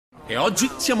E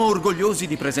oggi siamo orgogliosi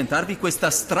di presentarvi questa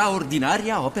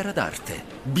straordinaria opera d'arte.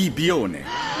 Bibbione.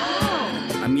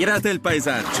 Ammirate il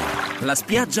paesaggio, la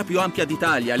spiaggia più ampia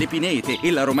d'Italia, le pinete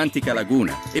e la romantica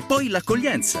laguna. E poi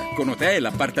l'accoglienza, con hotel,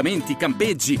 appartamenti,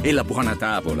 campeggi e la buona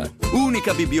tavola.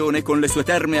 Unica Bibbione con le sue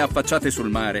terme affacciate sul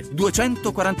mare,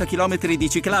 240 km di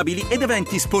ciclabili ed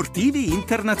eventi sportivi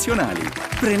internazionali.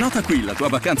 Prenota qui la tua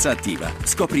vacanza attiva.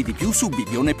 Scopri di più su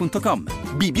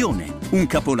bibbione.com. Bibbione, un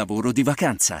capolavoro di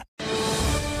vacanza.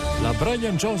 La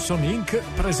Brian Johnson Inc.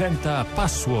 presenta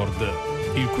Password,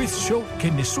 il quiz show che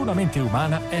nessuna mente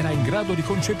umana era in grado di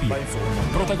concepire.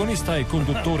 Protagonista e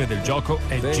conduttore del gioco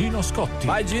è Gino Scotti.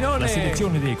 Vai Ginone! La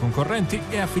selezione dei concorrenti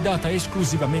è affidata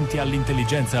esclusivamente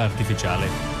all'intelligenza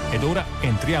artificiale. Ed ora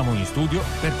entriamo in studio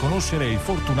per conoscere il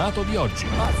fortunato di oggi.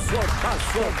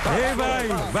 E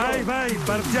vai,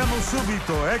 partiamo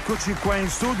subito. Eccoci qua in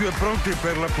studio e pronti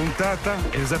per la puntata,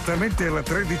 esattamente la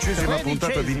 13ª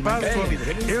puntata di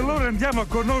Password. E allora andiamo a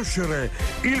conoscere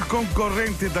il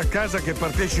concorrente da casa che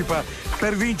partecipa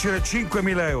per vincere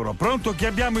 5.000 euro. Pronto? Chi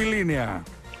abbiamo in linea?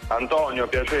 Antonio,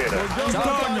 piacere.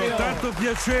 Antonio, tanto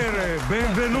piacere,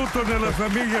 benvenuto nella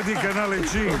famiglia di Canale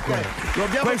 5.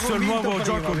 Questo è il nuovo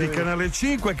gioco di Canale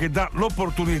 5 che dà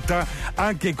l'opportunità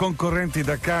anche ai concorrenti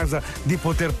da casa di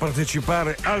poter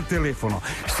partecipare al telefono.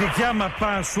 Si chiama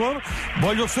Password.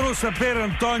 Voglio solo sapere,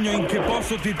 Antonio, in che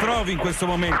posto ti trovi in questo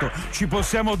momento. Ci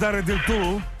possiamo dare del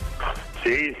tu?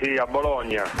 Sì, a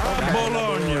Bologna.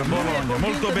 Bologna,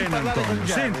 molto bene Antonio.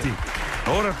 Senti,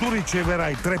 ora tu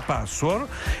riceverai 3 password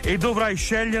e dovrai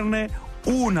sceglierne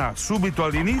una subito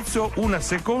all'inizio, una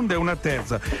seconda e una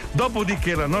terza.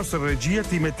 Dopodiché la nostra regia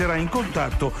ti metterà in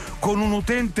contatto con un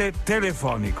utente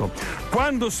telefonico.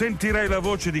 Quando sentirai la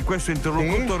voce di questo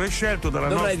interlocutore scelto dalla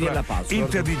nostra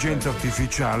intelligenza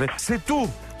artificiale, se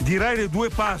tu dirai le 2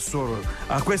 password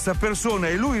a questa persona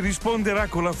e lui risponderà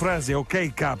con la frase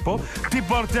ok capo, ti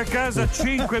porti a casa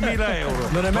 5.000 euro.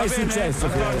 Non è mai successo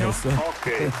fino adesso.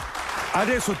 Ok.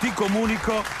 Adesso ti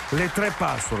comunico le 3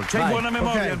 password. C'hai buona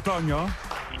memoria, Antonio?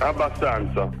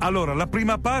 Abbastanza. Allora, la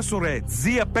prima password è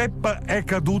zia Peppa è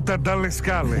caduta dalle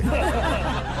scale.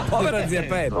 Povera zia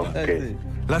Peppa. Ok.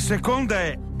 La seconda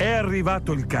è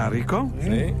arrivato il carico.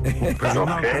 Sì. E la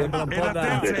da- terza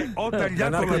è ho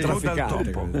tagliato la coda al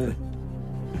topo.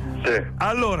 Sì.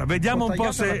 Allora, vediamo un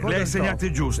po' se le hai segnate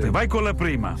giuste. Vai con la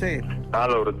prima.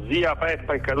 Allora, zia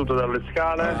Peppa è caduta dalle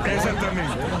scale.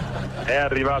 Esattamente. È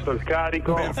arrivato il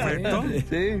carico. Perfetto.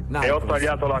 E ho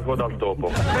tagliato la coda al topo.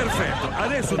 Perfetto.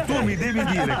 Adesso tu mi devi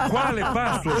dire quale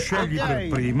password scegli per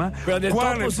prima, Quella del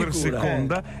quale topo per sicura,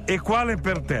 seconda e quale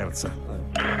per terza.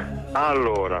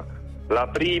 Allora, la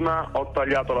prima ho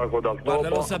tagliato la coda al Guarda,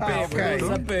 topo. lo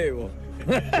sapevo.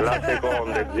 La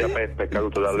seconda è zia Peppa è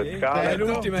caduta dalle E scale.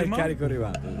 l'ultima è il carico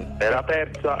arrivato. E la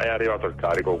terza è arrivato il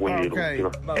carico, quindi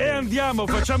l'ultima. E andiamo,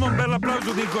 facciamo un bel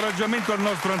applauso di incoraggiamento al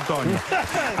nostro Antonio.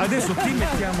 Adesso ti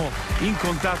mettiamo in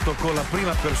contatto con la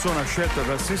prima persona scelta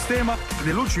dal sistema.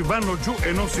 Le luci vanno giù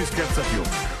e non si scherza più.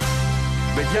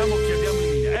 Vediamo chi abbiamo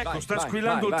in linea. Ecco, sta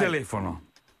squillando il telefono.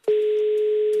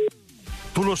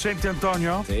 Tu lo senti,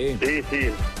 Antonio? Sì,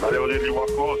 ma devo dirgli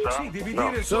qualcosa? Sì, devi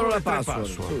dire solo le 3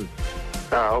 password.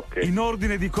 Ah, ok. In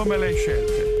ordine di come le hai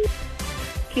scelte.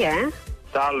 Chi è?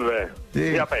 Salve.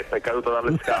 Zia Peppa è caduta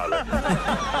dalle scale.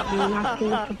 Un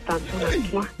attimo soltanto,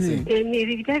 un attimo. Mi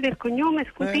ripete il cognome,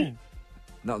 scusi?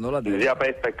 No, non l'ha detto. Zia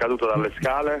Peppa è caduta dalle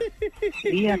scale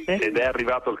Via, ed è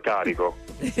arrivato il carico.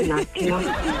 un attimo.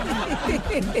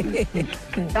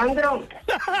 Sandro,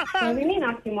 puoi venire un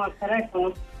attimo al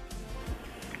telefono?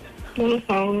 Non lo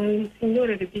so, un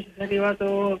signore che dice che è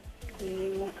arrivato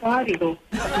un carico.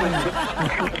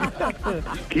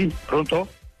 Chi? Pronto?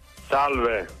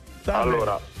 Salve.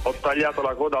 Allora, ho tagliato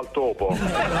la coda al topo.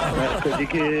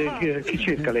 Chi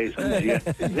cerca lei?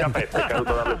 Zia Peppa è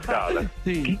caduta dalle scale.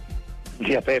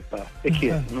 Zia Peppa? E chi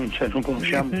è? Non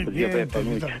conosciamo Zia Peppa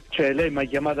noi. Cioè lei mi ha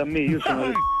chiamato a me, io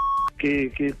sono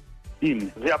che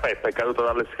dimmi. Zia Peppa è caduta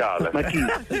dalle scale. Ma chi?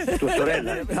 Tua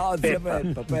sorella? No, zia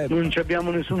Peppa. Non abbiamo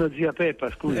nessuna zia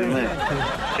Peppa, scusa me.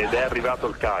 Ed è arrivato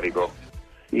il carico.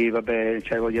 Sì, vabbè,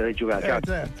 c'hai voglia di giocare.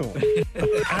 Certo. È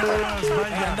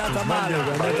andata male.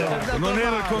 Non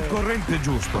era il concorrente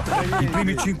giusto. I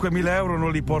primi 5.000 euro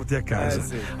non li porti a casa.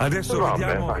 Adesso Vabbè,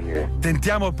 vediamo. fa niente.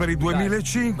 Tentiamo per i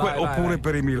 2.500 Vai, oppure vai.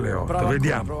 per i 1.800. Prova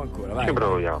Vediamo. Prova ancora, vai. Ci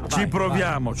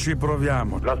proviamo. Ci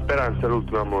proviamo. La speranza è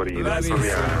l'ultima a morire. Bravissimo.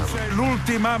 Proviamo. Sei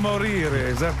l'ultima a morire,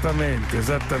 esattamente.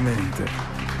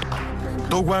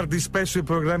 Tu guardi spesso i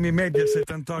programmi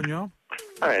Mediaset, Antonio?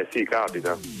 Sì,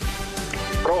 capita.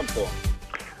 Pronto?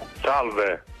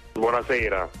 Salve.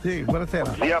 Buonasera. Sì,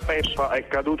 buonasera. Zia Peppa è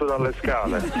caduto dalle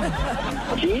scale.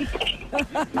 Chi?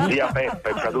 Zia Peppa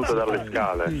è caduta dalle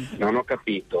scale. Non ho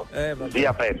capito.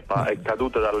 Zia Peppa è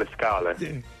caduta dalle scale.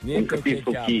 Non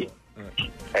capisco chi.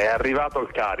 È arrivato il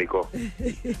carico.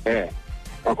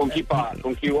 Ma con chi parla?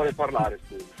 Con chi vuole parlare,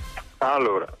 scusa?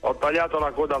 Allora, ho tagliato la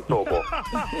coda al topo.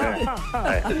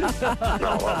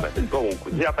 No, vabbè.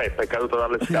 Comunque, zia Peppa è caduta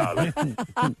dalle scale.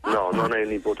 No, non è il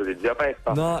nipote di zia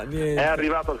Peppa. No, niente. È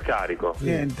arrivato il carico.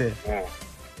 Niente.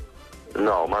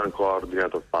 No, manco ho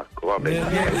ordinato il pacco, va bene.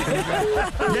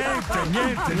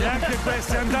 Niente, neanche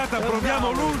questa è andata.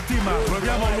 Proviamo l'ultima.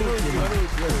 Proviamo,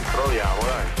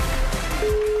 dai.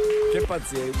 Che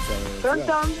pazienza.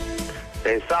 Pronto?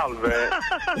 Salve,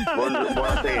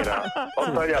 buonasera.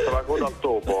 Ho tagliato la coda al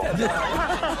topo.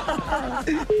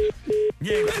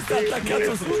 Sta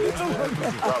attaccato subito.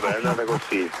 Vabbè, è andata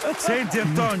così. Senti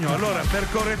Antonio, allora per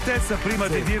correttezza prima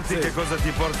di dirti che cosa ti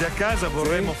porti a casa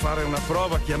vorremmo fare una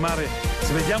prova, chiamare,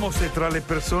 vediamo se tra le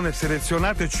persone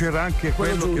selezionate c'era anche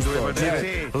quello che doveva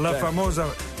dire la famosa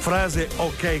frase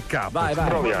ok capo. Vai.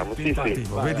 Proviamo, sì.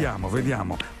 Vediamo.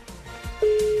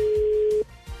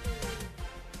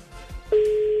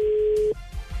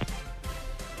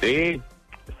 Sì?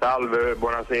 Salve,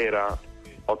 buonasera.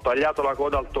 Ho tagliato la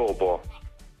coda al topo.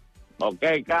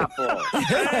 Ok, capo.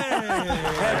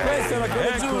 Questa è la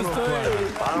cosa giusta.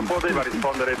 Ma non poteva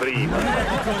rispondere prima.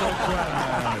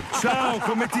 Ciao,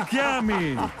 come ti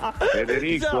chiami?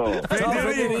 Federico.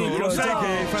 Federico, lo sai che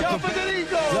hai fatto... Ciao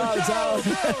Federico! Ciao.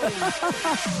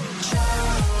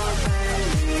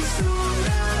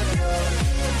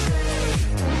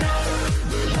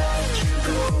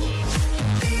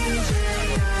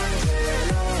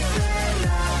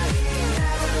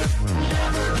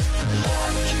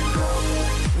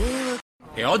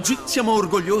 E oggi siamo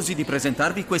orgogliosi di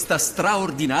presentarvi questa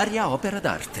straordinaria opera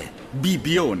d'arte,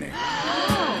 Bibbione.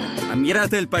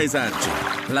 Ammirate il paesaggio,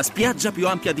 la spiaggia più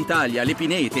ampia d'Italia, le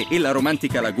pinete e la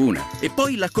romantica laguna. E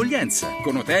poi l'accoglienza,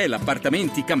 con hotel,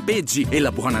 appartamenti, campeggi e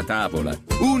la buona tavola.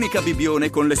 Unica Bibbione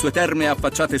con le sue terme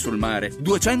affacciate sul mare,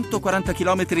 240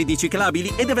 km di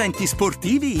ciclabili ed eventi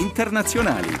sportivi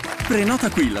internazionali. Prenota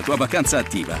qui la tua vacanza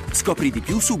attiva. Scopri di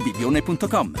più su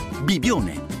bibbione.com.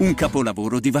 Bibbione, un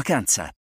capolavoro di vacanza.